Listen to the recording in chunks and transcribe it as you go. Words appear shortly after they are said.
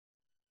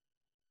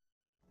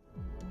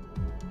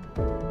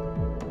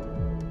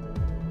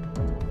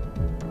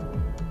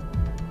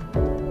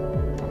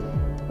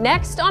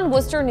Next on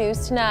Worcester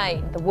News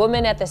Tonight, the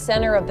woman at the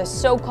center of the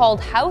so-called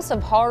House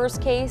of Horrors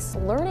case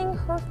learning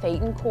her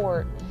fate in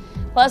court.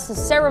 Plus, a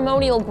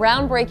ceremonial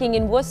groundbreaking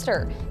in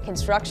Worcester.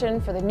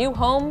 Construction for the new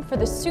home for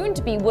the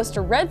soon-to-be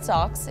Worcester Red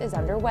Sox is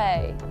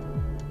underway.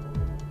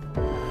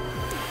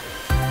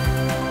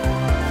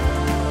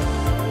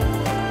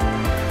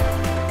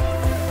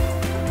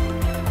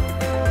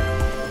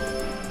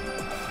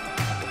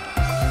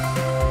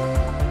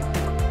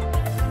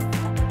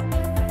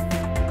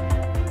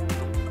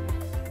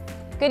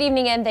 Good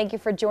evening and thank you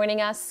for joining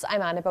us.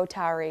 I'm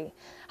Bottary.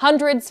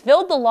 Hundreds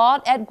filled the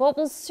lot at what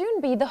will soon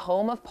be the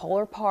home of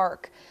Polar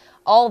Park.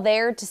 All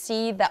there to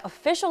see the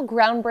official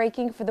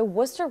groundbreaking for the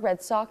Worcester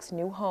Red Sox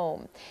new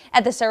home.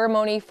 At the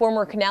ceremony,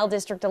 former Canal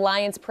District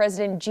Alliance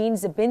President Gene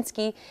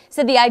Zabinski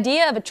said the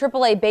idea of a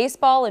AAA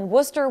baseball in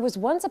Worcester was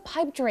once a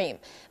pipe dream,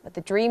 but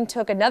the dream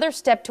took another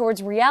step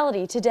towards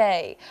reality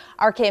today.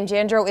 Our Cam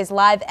Jandro is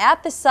live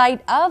at the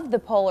site of the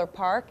Polar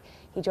Park.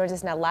 He joins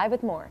us now live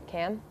with more.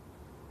 Cam?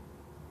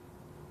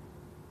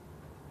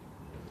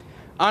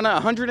 Anna,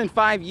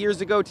 105 years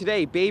ago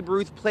today, Babe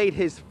Ruth played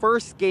his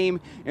first game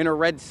in a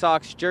Red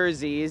Sox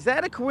jersey. Is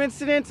that a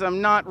coincidence?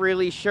 I'm not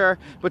really sure,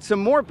 but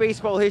some more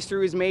baseball history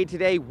was made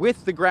today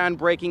with the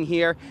groundbreaking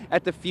here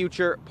at the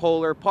future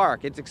Polar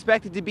Park. It's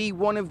expected to be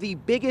one of the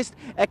biggest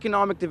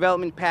economic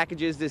development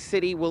packages the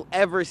city will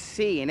ever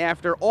see, and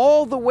after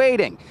all the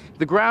waiting,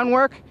 the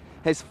groundwork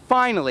has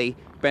finally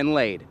been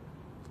laid.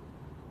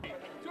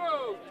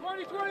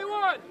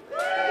 2021!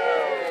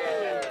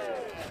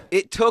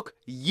 It took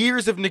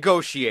years of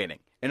negotiating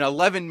and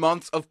 11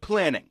 months of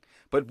planning,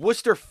 but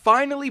Worcester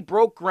finally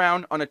broke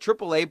ground on a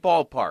AAA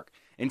ballpark,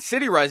 and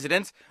city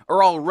residents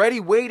are already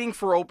waiting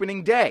for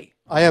opening day.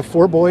 I have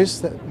 4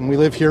 boys, and we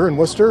live here in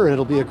Worcester, and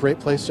it'll be a great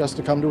place just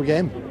to come to a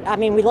game. I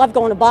mean, we love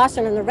going to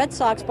Boston and the Red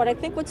Sox, but I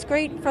think what's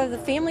great for the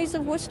families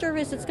of Worcester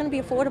is it's going to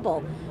be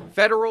affordable.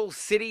 Federal,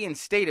 city, and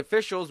state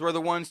officials were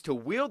the ones to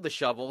wield the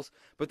shovels,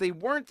 but they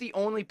weren't the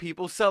only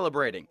people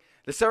celebrating.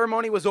 The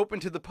ceremony was open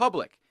to the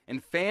public,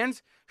 and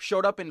fans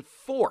showed up in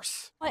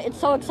force. It's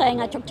so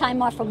exciting. I took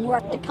time off from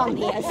work to come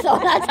here, so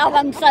that's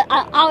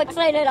how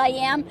excited I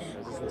am.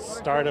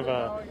 Start of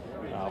a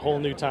whole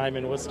new time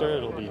in Worcester.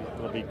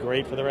 It'll be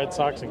great for the Red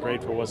Sox and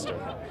great for Worcester.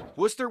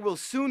 Worcester will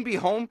soon be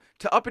home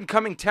to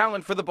up-and-coming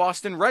talent for the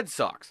Boston Red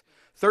Sox.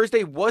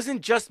 Thursday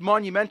wasn't just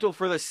monumental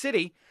for the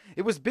city,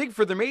 it was big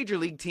for the Major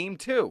League team,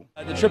 too.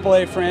 The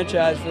AAA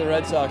franchise for the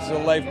Red Sox is the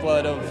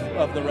lifeblood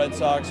of the Red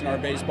Sox and our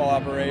baseball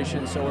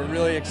operation, so we're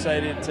really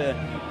excited to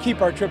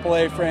keep our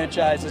AAA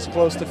franchise as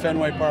close to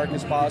Fenway Park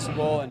as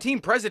possible. Team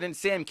president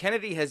Sam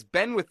Kennedy has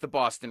been with the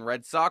Boston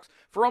Red Sox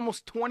for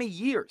almost 20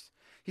 years.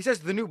 He says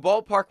the new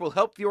ballpark will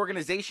help the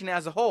organization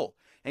as a whole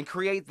and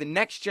create the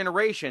next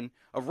generation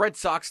of Red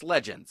Sox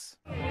legends.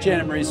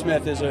 Janet Marie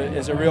Smith is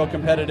a real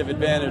competitive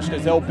advantage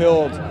because they'll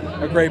build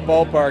a great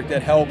ballpark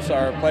that helps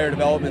our player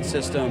development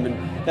system,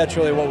 and that's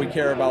really what we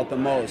care about the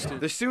most.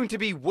 The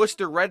soon-to-be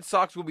Worcester Red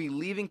Sox will be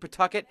leaving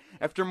Pawtucket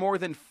after more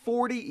than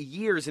 40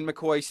 years in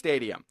McCoy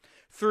Stadium.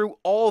 Through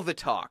all the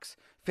talks,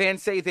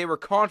 fans say they were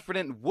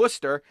confident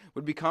Worcester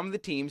would become the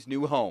team's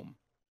new home.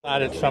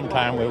 At some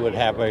time we would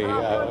have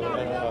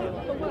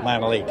a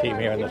minor league team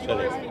here in the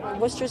city.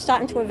 Worcester's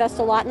starting to invest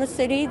a lot in the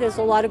city. There's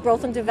a lot of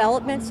growth and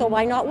development, so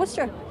why not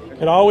Worcester?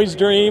 Can always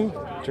dream.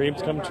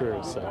 Dreams come true.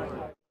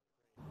 So.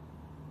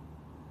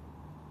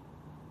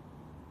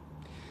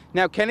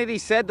 Now, Kennedy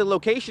said the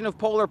location of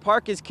Polar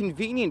Park is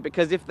convenient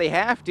because if they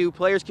have to,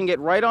 players can get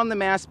right on the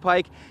Mass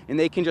Pike and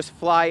they can just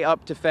fly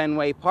up to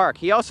Fenway Park.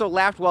 He also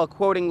laughed while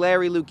quoting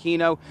Larry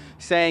Lucchino,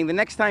 saying the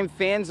next time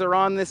fans are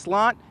on this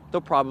lot,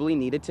 they'll probably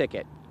need a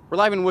ticket. We're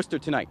live in Worcester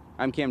tonight.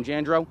 I'm Cam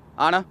Jandro.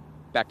 Anna,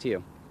 back to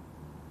you.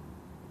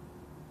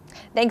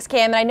 Thanks,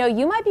 Cam. And I know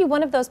you might be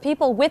one of those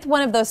people with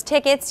one of those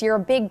tickets. You're a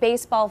big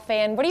baseball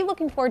fan. What are you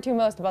looking forward to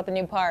most about the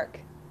new park?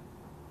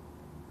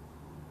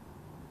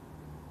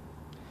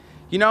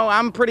 You know,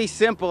 I'm pretty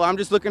simple. I'm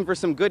just looking for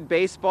some good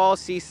baseball,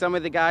 see some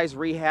of the guys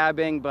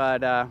rehabbing,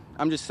 but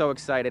I'm just so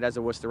excited as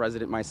a Worcester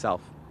resident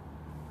myself.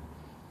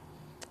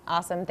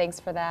 Awesome.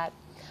 Thanks for that.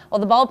 Well,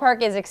 the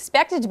ballpark is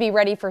expected to be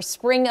ready for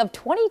spring of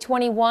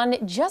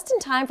 2021, just in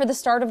time for the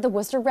start of the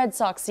Worcester Red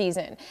Sox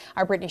season.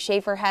 Our Brittany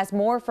Schaefer has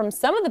more from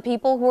some of the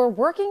people who are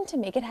working to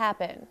make it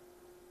happen.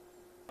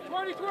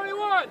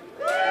 2021!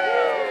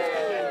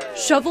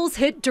 Shovels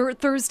hit dirt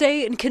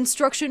Thursday and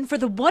construction for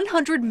the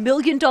 $100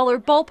 million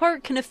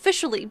ballpark can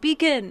officially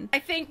begin. I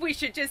think we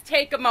should just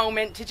take a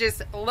moment to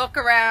just look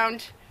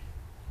around,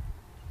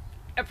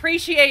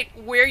 appreciate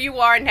where you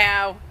are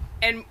now,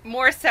 and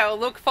more so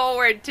look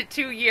forward to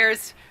 2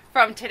 years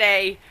from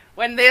today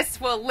when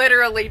this will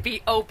literally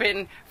be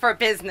open for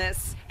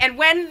business. And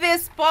when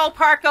this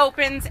ballpark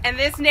opens and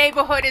this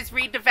neighborhood is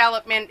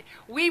redevelopment,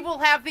 we will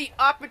have the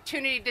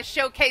opportunity to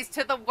showcase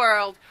to the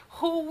world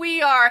who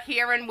we are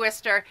here in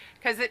Worcester,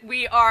 because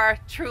we are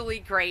truly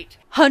great.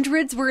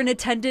 Hundreds were in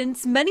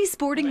attendance, many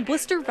sporting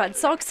Worcester Red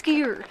Sox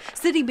gear.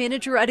 City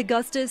Manager Ed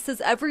Augustus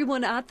says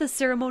everyone at the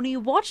ceremony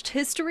watched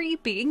history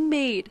being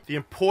made. The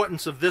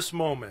importance of this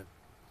moment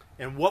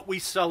and what we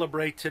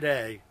celebrate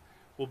today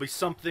will be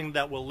something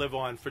that will live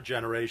on for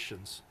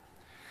generations.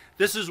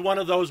 This is one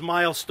of those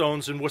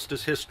milestones in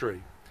Worcester's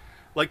history,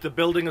 like the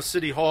building of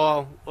City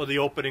Hall or the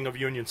opening of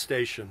Union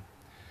Station.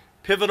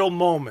 Pivotal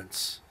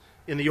moments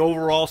in the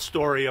overall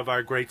story of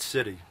our great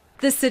city.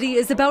 The city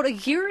is about a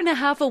year and a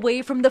half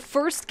away from the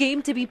first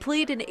game to be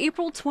played in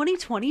April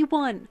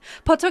 2021.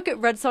 Pawtucket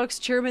Red Sox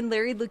chairman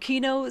Larry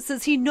Lucchino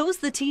says he knows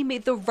the team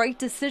made the right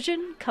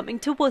decision coming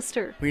to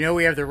Worcester. We know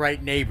we have the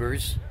right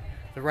neighbors,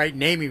 the right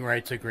naming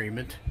rights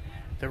agreement,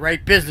 the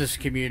right business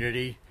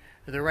community,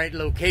 the right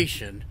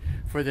location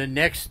for the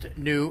next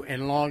new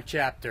and long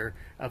chapter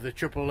of the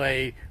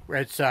AAA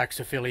Red Sox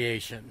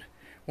affiliation.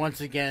 Once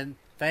again,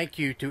 thank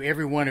you to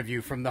every one of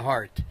you from the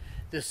heart.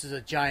 This is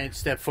a giant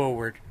step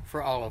forward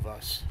for all of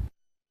us.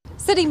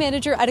 City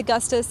manager at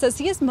Augusta says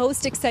he is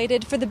most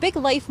excited for the big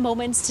life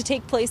moments to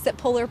take place at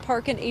Polar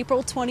Park in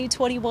April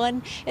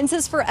 2021 and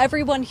says for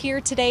everyone here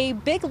today,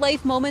 big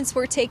life moments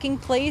were taking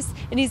place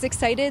and he's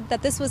excited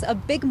that this was a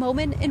big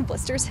moment in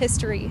Worcester's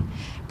history.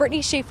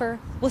 Brittany Schaefer,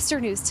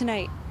 Worcester News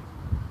Tonight.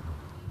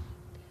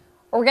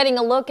 We're getting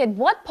a look at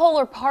what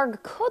Polar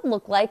Park could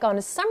look like on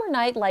a summer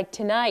night like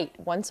tonight,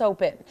 once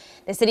open.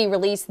 The city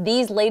released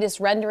these latest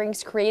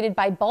renderings created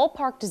by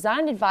ballpark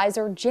design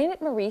advisor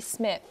Janet Marie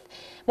Smith.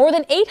 More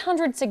than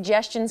 800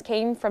 suggestions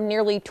came from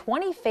nearly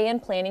 20 fan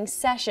planning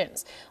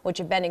sessions, which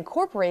have been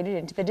incorporated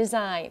into the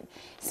design.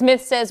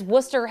 Smith says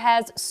Worcester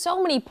has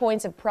so many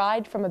points of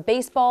pride from a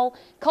baseball,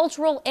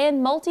 cultural,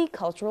 and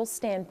multicultural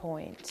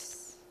standpoint.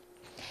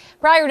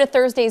 Prior to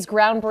Thursday's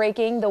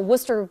groundbreaking, the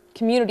Worcester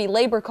Community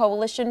Labor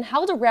Coalition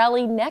held a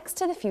rally next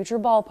to the future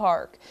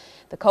ballpark.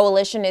 The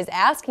coalition is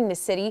asking the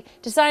city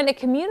to sign a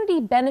community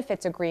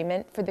benefits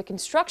agreement for the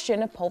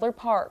construction of Polar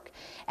Park.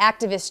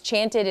 Activists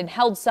chanted and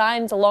held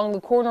signs along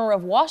the corner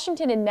of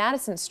Washington and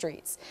Madison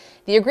Streets.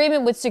 The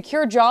agreement would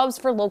secure jobs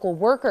for local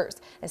workers,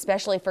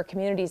 especially for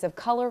communities of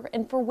color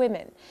and for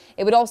women.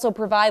 It would also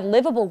provide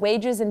livable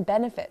wages and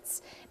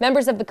benefits.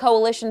 Members of the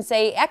coalition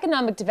say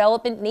economic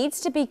development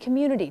needs to be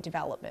community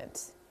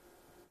development.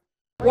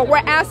 What we're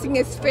asking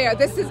is fair.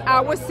 This is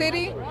our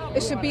city.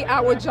 It should be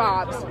our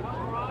jobs.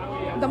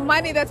 The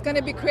money that's going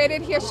to be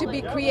created here should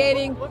be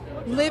creating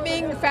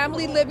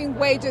family living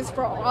wages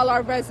for all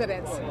our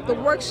residents. The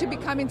work should be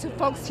coming to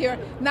folks here,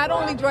 not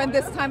only during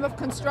this time of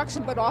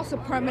construction, but also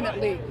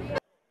permanently.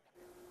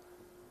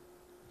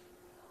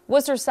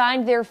 Worcester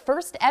signed their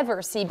first ever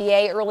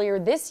CBA earlier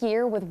this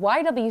year with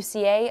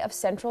YWCA of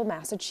Central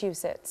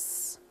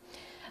Massachusetts.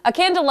 A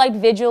candlelight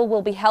vigil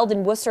will be held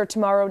in Worcester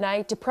tomorrow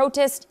night to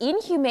protest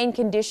inhumane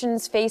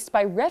conditions faced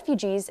by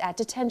refugees at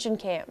detention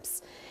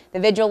camps. The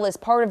vigil is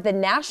part of the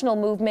national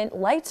movement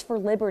Lights for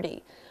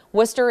Liberty.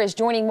 Worcester is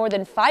joining more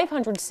than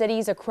 500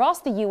 cities across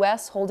the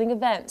U.S. holding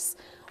events.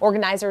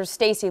 Organizers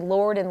Stacy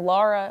Lord and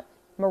Laura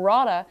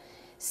Murata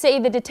say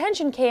the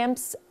detention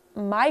camps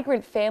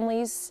migrant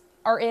families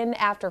are in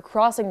after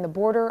crossing the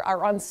border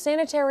are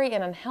unsanitary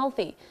and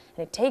unhealthy,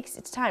 and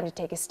it's time to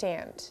take a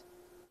stand.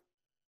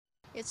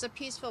 It's a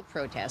peaceful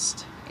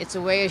protest. It's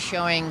a way of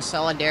showing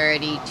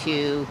solidarity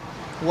to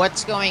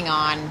what's going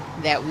on,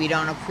 that we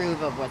don't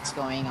approve of what's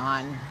going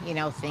on. You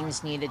know,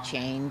 things need to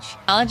change.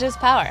 Knowledge is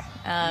power,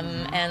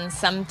 and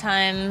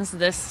sometimes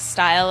this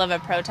style of a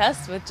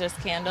protest with just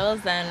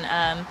candles,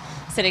 and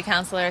City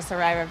Councilor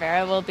Sarai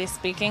Rivera will be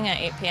speaking at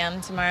 8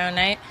 p.m. tomorrow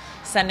night.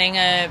 Sending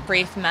a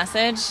brief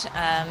message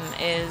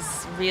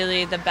is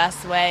really the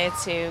best way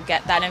to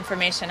get that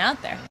information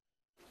out there.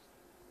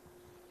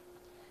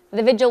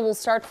 The vigil will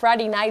start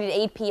Friday night at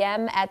 8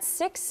 p.m. at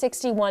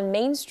 661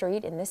 Main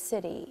Street in the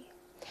city.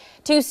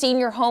 Two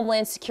senior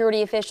Homeland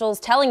Security officials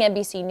telling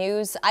NBC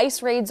News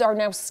ICE raids are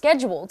now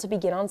scheduled to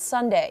begin on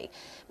Sunday.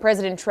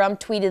 President Trump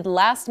tweeted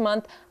last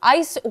month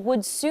ICE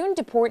would soon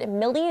deport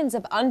millions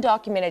of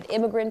undocumented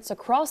immigrants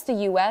across the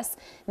U.S.,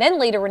 then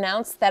later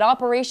announced that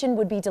operation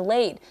would be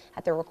delayed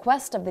at the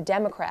request of the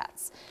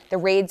Democrats. The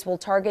raids will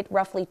target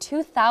roughly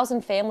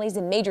 2,000 families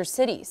in major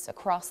cities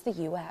across the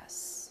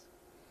U.S.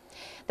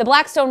 The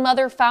Blackstone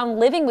mother found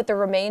living with the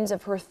remains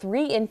of her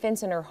 3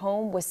 infants in her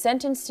home was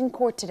sentenced in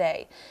court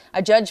today.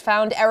 A judge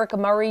found Erika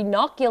Murray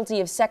not guilty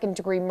of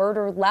second-degree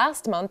murder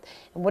last month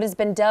in what has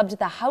been dubbed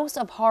the House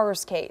of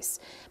Horrors case.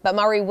 But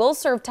Murray will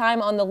serve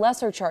time on the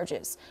lesser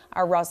charges.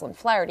 Our Rosalind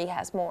Flaherty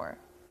has more.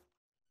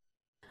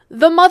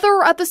 The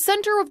mother at the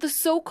center of the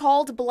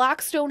so-called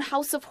Blackstone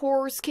House of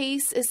Horrors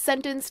case is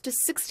sentenced to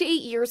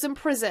 68 years in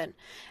prison.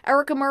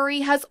 Erika Murray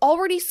has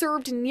already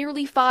served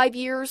nearly 5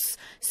 years,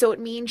 so it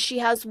means she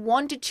has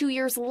 1 to 2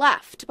 years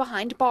left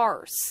behind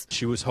bars.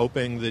 She was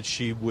hoping that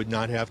she would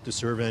not have to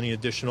serve any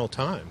additional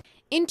time.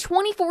 In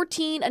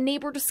 2014, a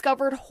neighbor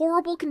discovered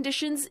horrible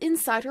conditions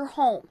inside her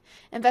home.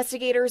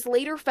 Investigators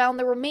later found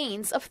the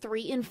remains of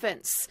 3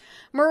 infants.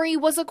 Murray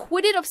was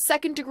acquitted of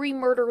second-degree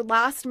murder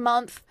last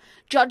month.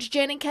 Judge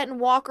Janet Kenton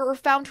Walker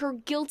found her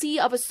guilty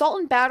of assault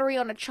and battery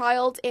on a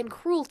child and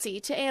cruelty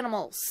to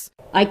animals.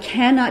 I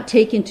cannot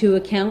take into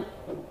account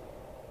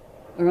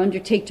or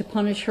undertake to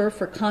punish her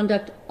for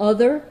conduct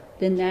other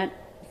than that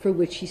for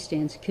which she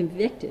stands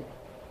convicted.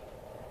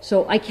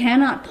 So I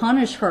cannot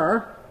punish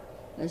her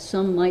as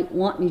some might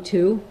want me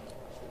to,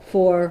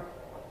 for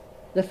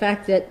the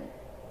fact that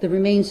the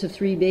remains of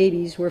 3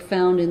 babies were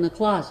found in the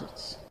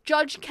closets.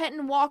 Judge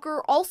Kenton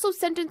Walker also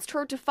sentenced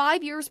her to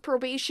 5 years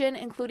probation,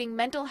 including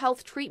mental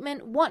health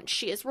treatment, once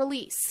she is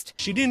released.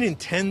 She didn't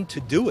intend to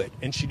do it,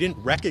 and she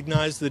didn't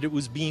recognize that it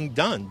was being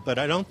done. But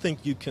I don't think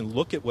you can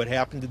look at what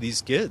happened to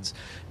these kids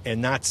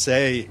and not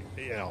say,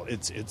 you know,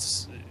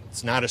 it's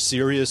not a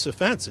serious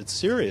offense. It's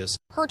serious.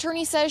 Her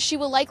attorney says she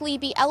will likely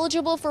be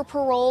eligible for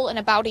parole in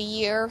about a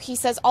year. He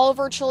says all of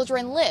her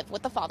children live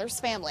with the father's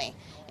family.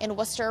 In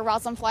Worcester,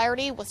 Rosalind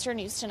Flaherty, Worcester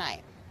News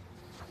Tonight.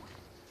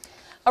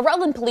 A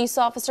Rutland police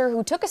officer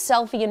who took a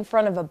selfie in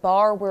front of a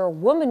bar where a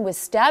woman was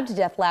stabbed to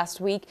death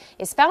last week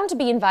is found to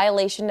be in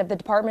violation of the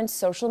department's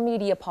social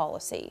media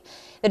policy.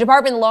 The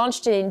department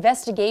launched an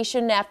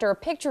investigation after a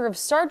picture of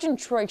Sergeant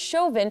Troy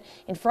Chauvin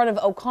in front of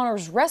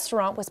O'Connor's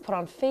restaurant was put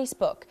on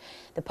Facebook.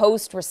 The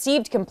post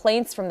received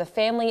complaints from the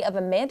family of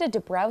Amanda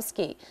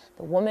Dabrowski,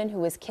 the woman who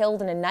was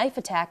killed in a knife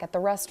attack at the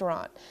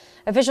restaurant.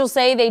 Officials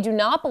say they do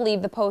not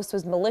believe the post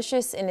was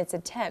malicious in its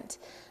intent.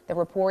 The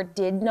report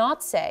did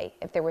not say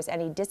if there was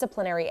any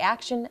disciplinary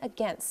action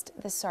against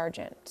the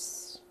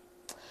sergeant.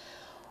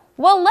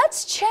 Well,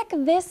 let's check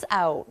this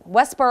out.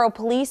 Westborough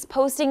police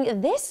posting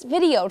this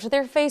video to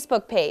their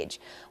Facebook page.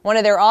 One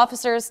of their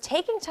officers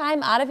taking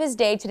time out of his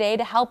day today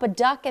to help a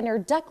duck and her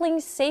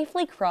ducklings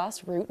safely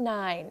cross Route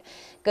 9.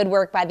 Good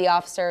work by the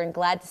officer, and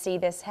glad to see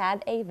this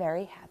had a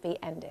very happy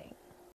ending.